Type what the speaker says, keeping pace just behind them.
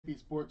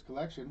Sports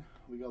Collection.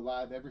 We go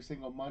live every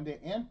single Monday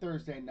and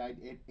Thursday night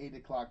at 8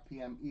 o'clock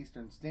p.m.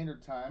 Eastern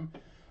Standard Time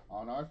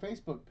on our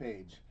Facebook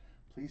page.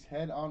 Please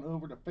head on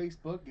over to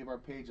Facebook, give our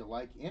page a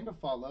like and a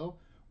follow.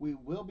 We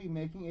will be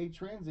making a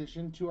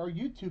transition to our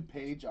YouTube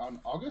page on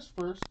August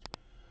 1st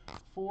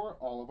for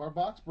all of our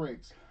box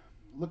breaks.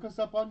 Look us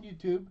up on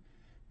YouTube,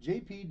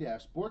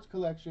 JP-Sports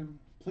Collection.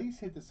 Please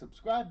hit the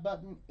subscribe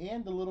button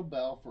and the little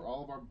bell for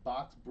all of our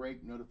box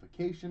break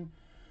notification.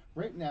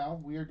 Right now,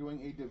 we are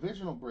doing a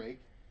divisional break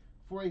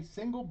for a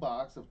single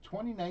box of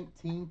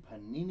 2019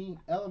 Panini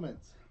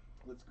Elements.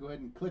 Let's go ahead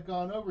and click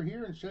on over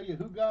here and show you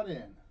who got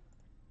in.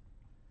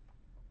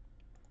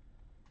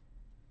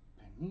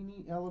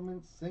 Panini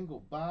Elements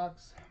single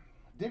box.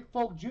 Dick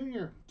Folk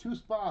Jr., 2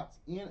 spots.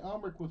 Ian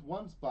Elmerick with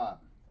 1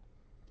 spot.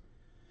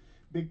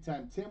 Big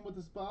Time Tim with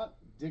a spot.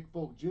 Dick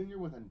Folk Jr.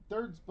 with a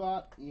 3rd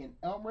spot. Ian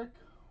Elmerick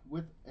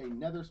with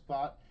another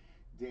spot.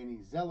 Danny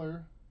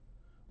Zeller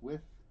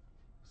with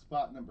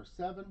spot number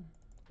 7.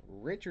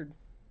 Richard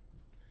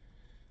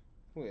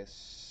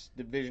with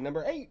division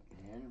number 8.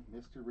 And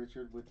Mr.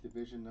 Richard with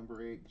division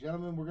number 8.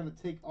 Gentlemen, we're going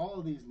to take all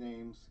of these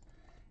names,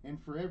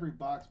 and for every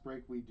box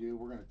break we do,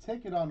 we're going to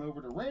take it on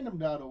over to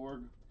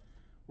random.org.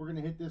 We're going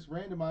to hit this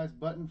randomize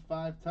button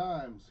 5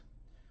 times.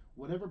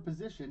 Whatever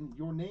position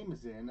your name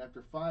is in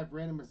after 5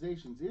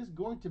 randomizations is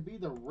going to be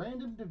the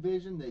random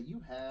division that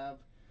you have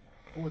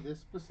for this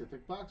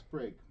specific box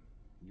break.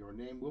 Your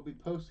name will be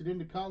posted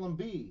into column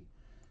B.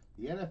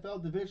 The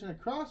NFL division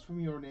across from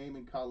your name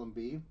in column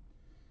B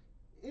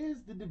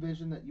is the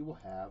division that you will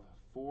have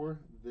for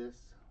this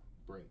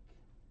break.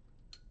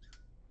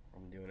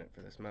 I'm doing it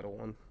for this metal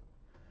one.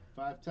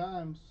 5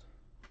 times.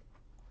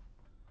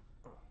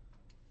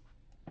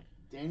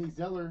 Danny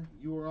Zeller,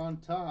 you are on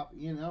top.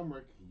 Ian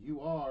Elmerick,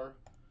 you are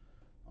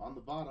on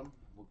the bottom.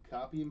 We'll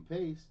copy and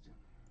paste.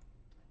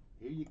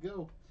 Here you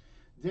go.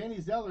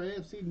 Danny Zeller,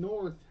 AFC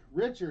North.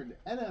 Richard,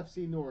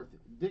 NFC North.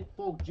 Dick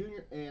Folk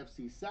Jr.,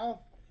 AFC South.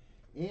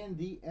 And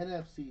the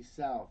NFC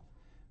South.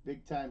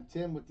 Big Time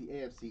Tim with the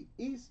AFC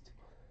East.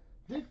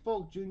 Dick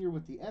Folk Jr.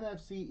 with the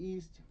NFC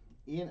East.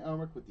 Ian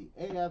Elmerick with the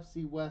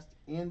AFC West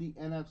and the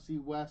NFC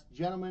West.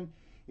 Gentlemen,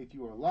 if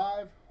you are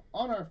live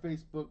on our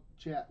Facebook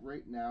chat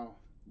right now,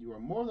 you are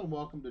more than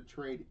welcome to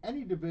trade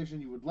any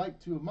division you would like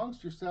to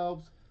amongst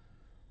yourselves.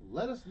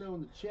 Let us know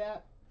in the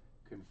chat,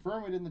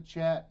 confirm it in the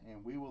chat,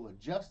 and we will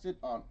adjust it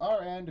on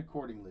our end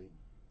accordingly.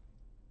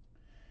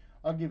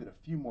 I'll give it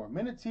a few more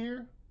minutes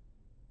here.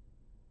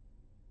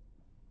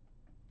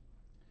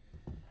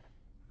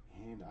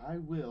 And I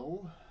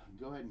will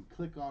go ahead and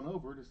click on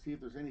over to see if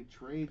there's any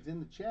trades in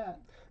the chat.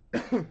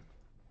 Click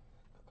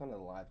on the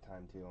live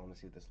time too. I want to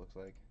see what this looks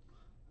like.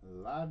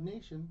 Live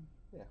Nation.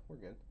 Yeah, we're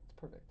good. It's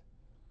perfect.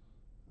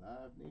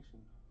 Live Nation.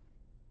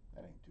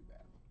 That ain't too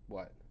bad.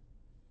 What?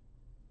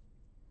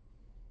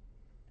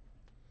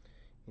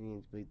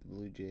 Indians beat the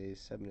Blue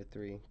Jays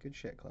 7-3. Good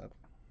shit, club.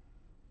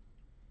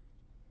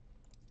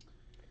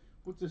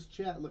 What's this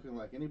chat looking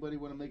like? Anybody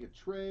want to make a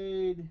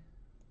trade?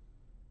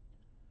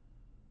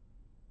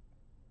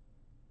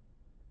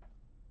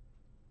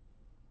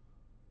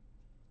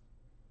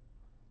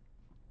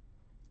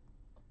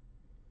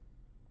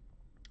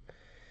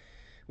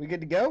 We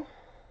good to go?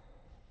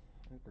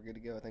 I think we're good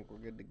to go. I think we're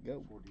good to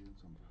go. 40 and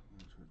something.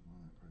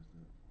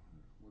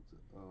 What's it?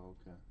 Oh,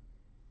 okay.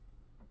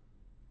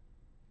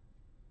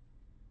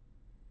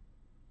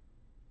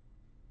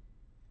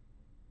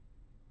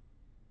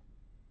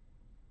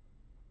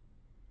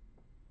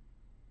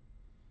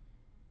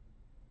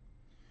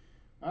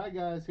 All right,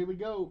 guys, here we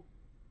go.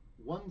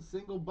 One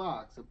single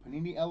box of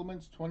Panini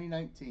Elements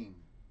 2019.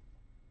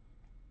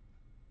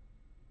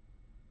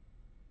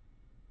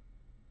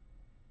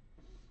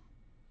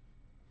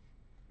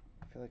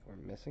 I feel like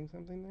we're missing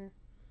something there.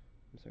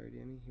 I'm sorry,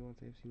 Danny. He wants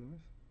AFC North?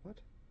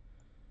 What?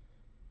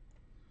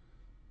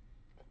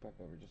 Back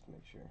over just to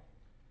make sure.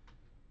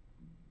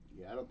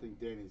 Yeah, I don't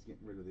think Danny's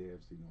getting rid of the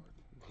AFC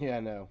North. Yeah, I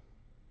know.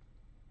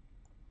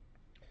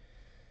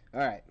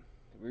 Alright.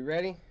 Are we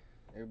ready?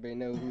 Everybody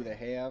know who to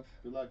have?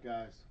 Good luck,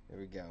 guys. There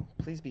we go.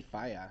 Please be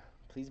fire.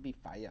 Please be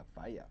fire.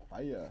 Fire.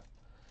 Fire.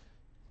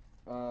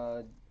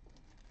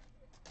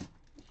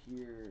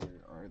 Here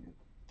are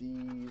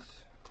these.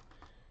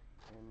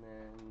 And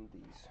then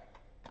these.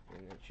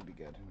 And it should be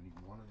good. We need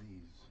one of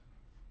these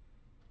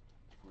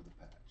for the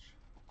patch.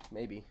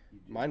 Maybe.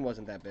 Mine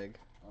wasn't that big.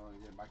 Oh,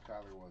 yeah, my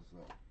Kyler was,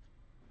 though.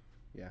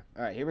 Yeah.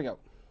 Alright, here we go.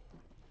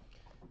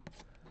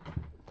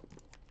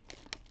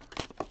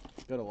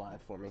 Go to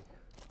live for me.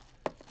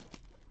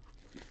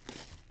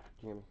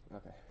 Can you hear me?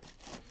 Okay.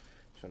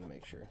 Just want to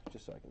make sure,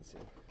 just so I can see.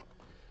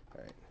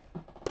 Alright.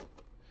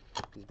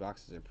 These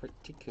boxes are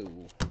pretty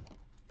cool.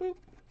 Boop.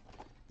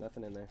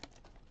 Nothing in there.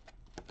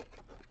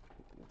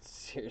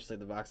 Seriously,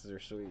 the boxes are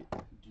sweet.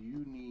 Do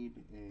you need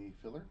a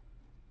filler?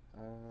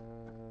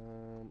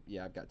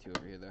 Yeah, I've got 2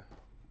 over here, though.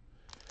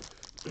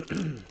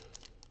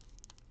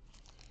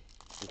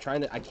 I'm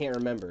trying to, I can't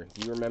remember.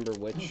 Do you remember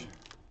which?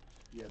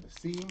 Yeah, the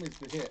seam is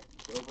the hit.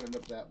 So open it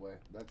up that way.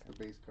 That's the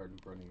base card in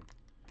front of you.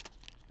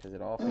 Because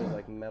it all feels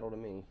like metal to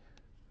me.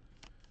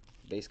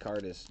 base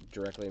card is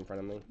directly in front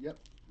of me? Yep.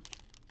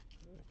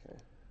 Okay.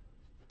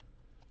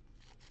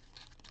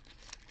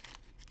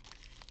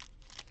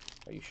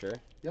 Are you sure?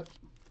 Yep.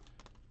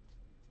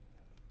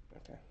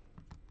 Okay.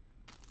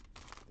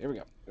 There we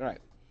go. All right.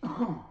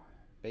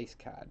 Base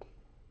card.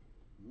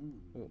 Ooh,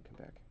 come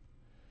back.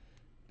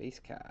 Base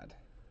card.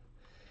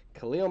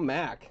 Khalil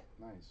Mack.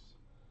 Nice.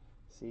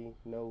 See,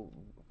 no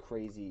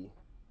crazy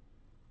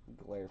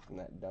glare from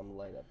that dumb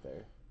light up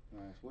there.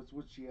 Nice.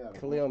 What's she at?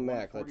 Khalil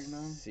Mack, let's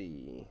 149?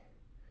 see.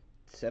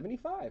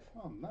 75.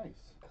 Oh,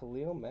 nice.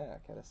 Khalil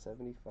Mack at a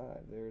 75.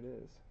 There it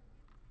is.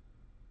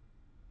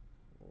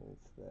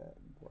 It's that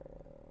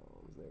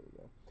Browns. There we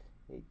go.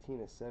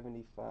 18 of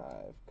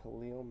 75.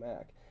 Khalil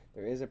Mack.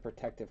 There is a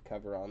protective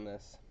cover on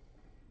this.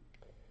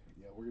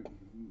 Yeah,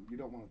 you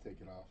don't want to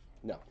take it off.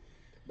 No.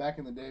 Back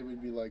in the day,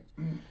 we'd be like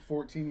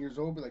 14 years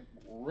old, be like,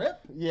 rip.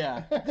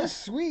 Yeah, that's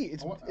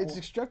sweet. It's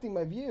obstructing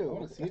my view. I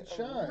want to see it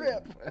shine.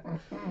 Rip.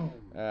 All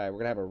right, we're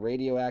gonna have a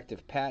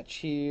radioactive patch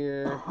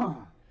here.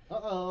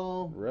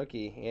 Uh-oh.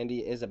 Rookie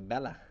Andy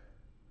Isabella.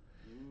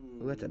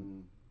 Ooh,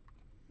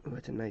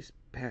 that's a nice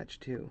patch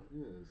too.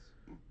 It is.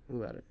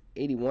 Ooh,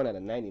 81 out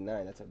of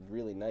 99. That's a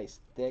really nice,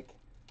 thick,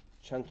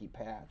 chunky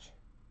patch.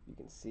 You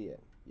can see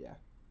it. Yeah.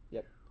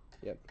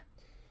 Yep.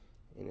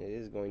 And it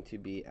is going to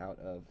be out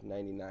of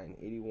 99.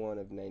 81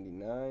 of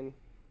 99.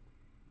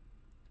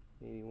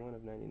 81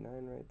 of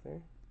 99 right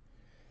there.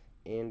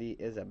 Andy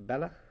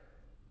Isabella.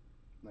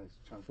 Nice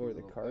chunky for the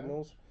little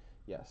Cardinals. patch.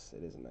 Yes,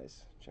 it is a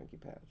nice chunky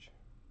patch.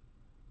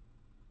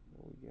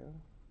 There we go.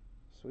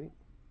 Sweet.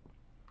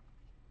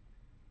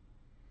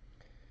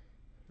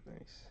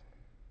 Nice.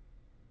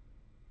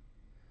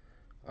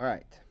 All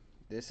right.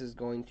 This is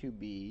going to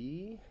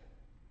be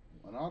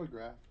an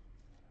autograph.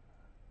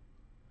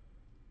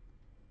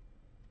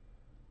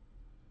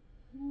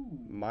 Ooh.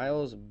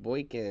 Miles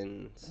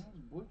Boykins.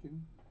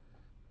 Boykin.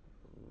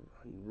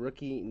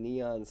 Rookie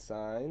neon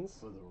signs.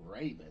 For the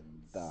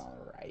Ravens. The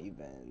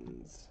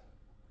Ravens.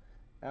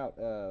 Out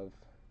of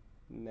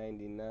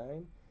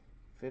 99.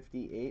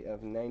 58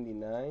 of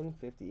 99.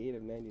 58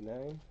 of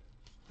 99.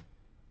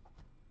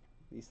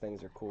 These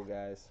things are cool,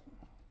 guys.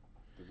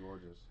 They're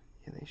gorgeous.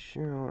 Yeah, they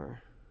sure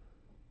are.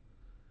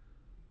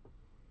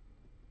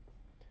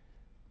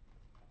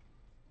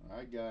 All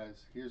right,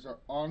 guys. Here's our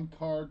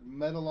on-card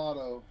metal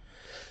auto.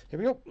 Here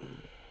we go.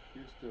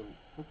 Here's the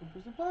Hooker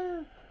Prison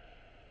Fire.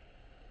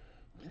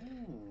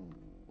 Ooh.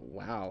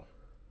 Wow.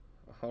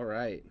 All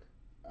right.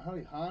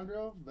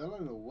 Alejandro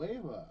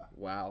Villanueva.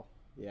 Wow.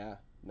 Yeah.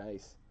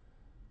 Nice.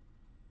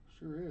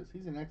 Sure is.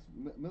 He's an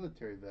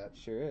ex-military vet.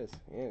 Sure is.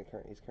 Yeah,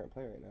 he's a current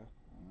player right now.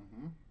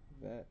 Mm-hmm.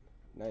 Vet.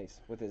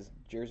 Nice. With his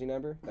jersey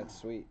number? That's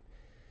sweet.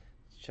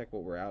 Let's check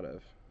what we're out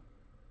of.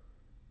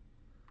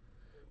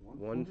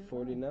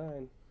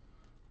 149.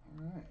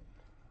 All right.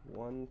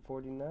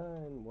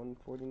 149.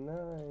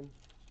 149.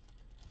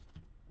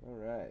 All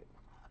right.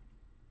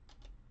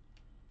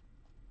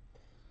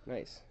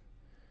 Nice.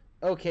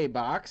 Okay,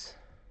 box.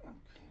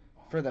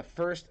 For the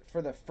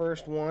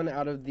first one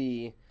out of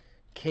the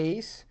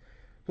case,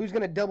 who's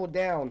gonna double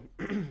down?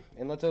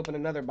 And let's open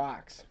another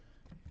box.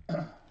 All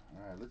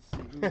right. Let's see.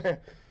 Who's,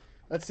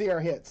 let's see our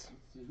hits.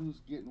 Let's see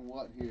who's getting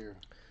what here.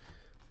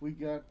 We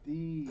got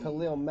the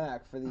Khalil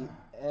Mack for the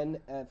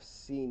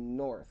NFC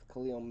North.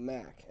 Khalil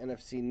Mack,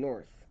 NFC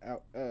North,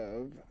 out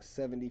of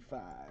 75.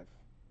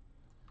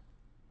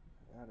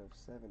 Out of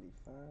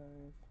 75.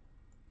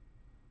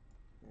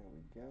 There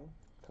we go.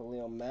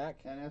 Khalil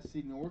Mack.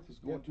 NFC North is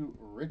going to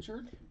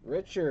Richard.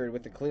 Richard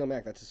with the Khalil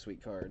Mack. That's a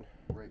sweet card.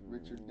 Write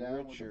Richard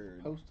down with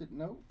a Post-it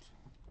note.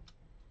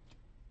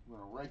 I'm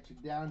going to write you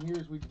down here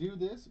as we do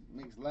this. It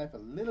makes life a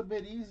little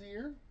bit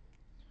easier.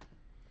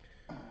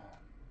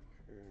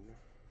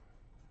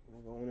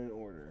 We're going in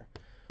order.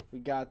 We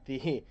got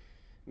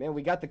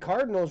the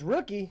Cardinals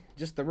rookie,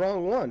 just the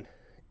wrong one.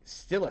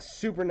 Still a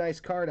super nice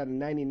card out of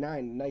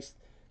 99. Nice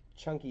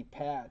chunky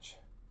patch.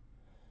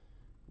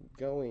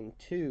 Going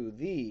to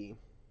the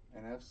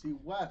NFC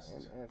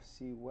West.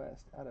 NFC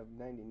West out of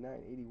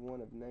 99.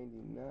 81 of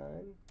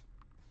 99.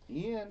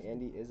 Ian.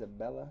 Andy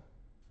Isabella.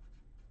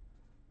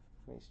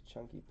 Nice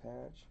chunky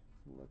patch.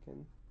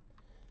 Looking.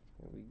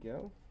 There we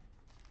go.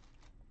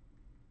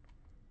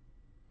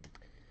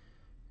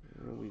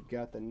 And we've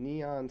got the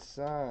neon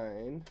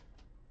sign.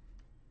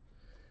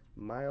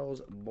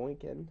 Miles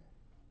Boykin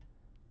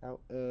out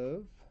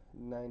of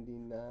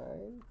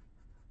 99.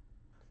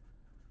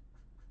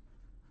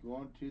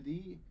 Going to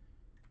the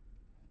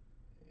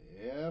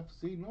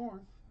FC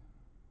North.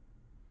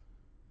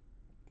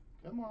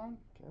 Come on.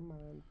 Come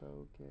on,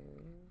 focus.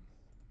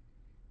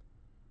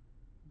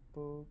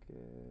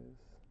 Focus.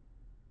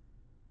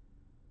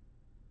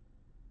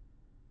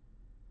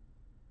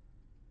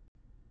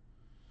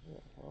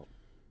 Yeah, well.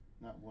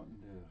 Not wanting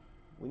to.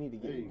 We need to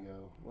get. There you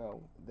go.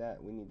 Well,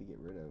 that we need to get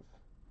rid of.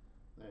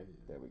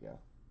 There we go.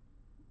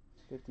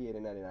 58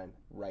 and 99.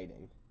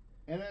 Writing.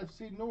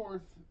 NFC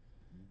North.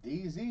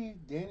 DZ,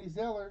 Danny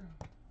Zeller.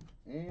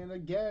 And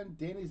again,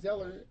 Danny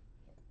Zeller.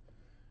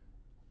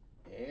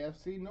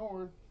 AFC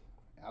North.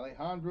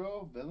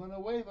 Alejandro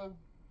Villanueva.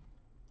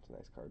 a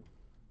nice card.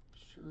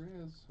 Sure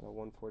is.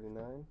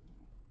 149.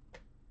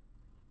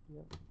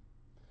 Yep.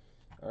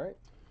 All right.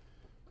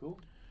 Cool.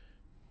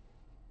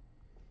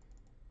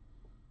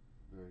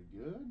 Very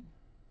good.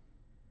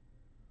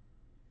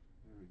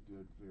 Very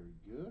good, very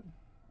good.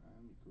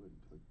 Let me go ahead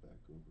and click back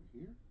over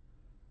here.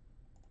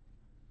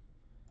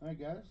 Alright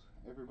guys,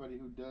 everybody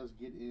who does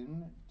get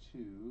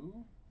into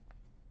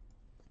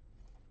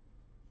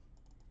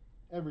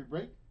every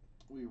break,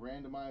 we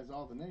randomize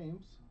all the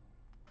names.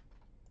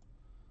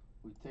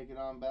 We take it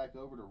on back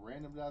over to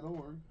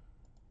random.org.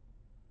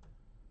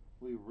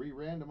 We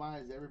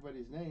re-randomize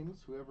everybody's names.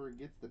 Whoever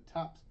gets the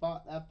top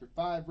spot after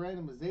 5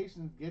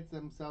 randomizations gets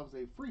themselves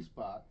a free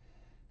spot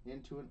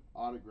into an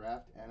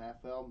autographed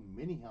NFL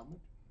mini helmet.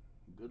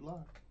 Good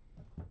luck.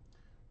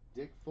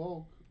 Dick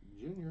Folk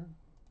Jr.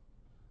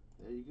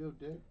 There you go,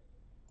 Dick.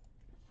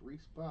 Free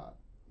spot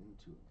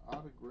into an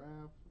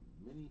autographed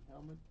mini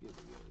helmet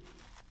giveaway.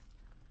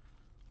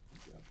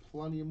 We've got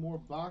plenty of more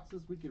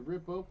boxes we could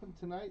rip open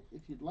tonight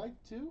if you'd like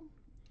to.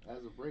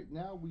 As of right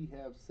now, we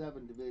have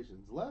 7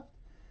 divisions left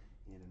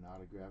in an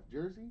autographed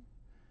jersey.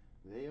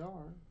 They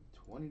are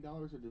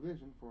 $20 a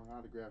division for an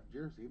autographed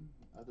jersey.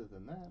 Other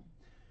than that,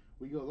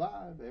 we go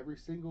live every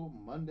single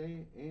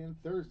Monday and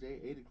Thursday,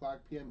 8 o'clock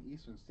p.m.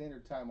 Eastern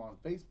Standard Time on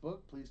Facebook.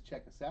 Please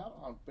check us out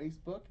on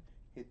Facebook.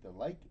 Hit the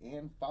like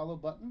and follow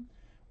button.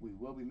 We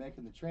will be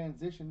making the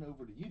transition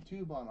over to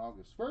YouTube on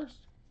August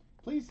 1st.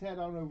 Please head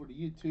on over to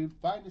YouTube.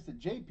 Find us at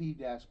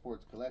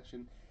JP-Sports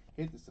Collection.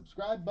 Hit the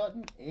subscribe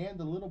button and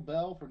the little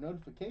bell for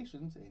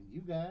notifications. And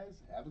you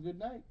guys have a good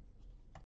night.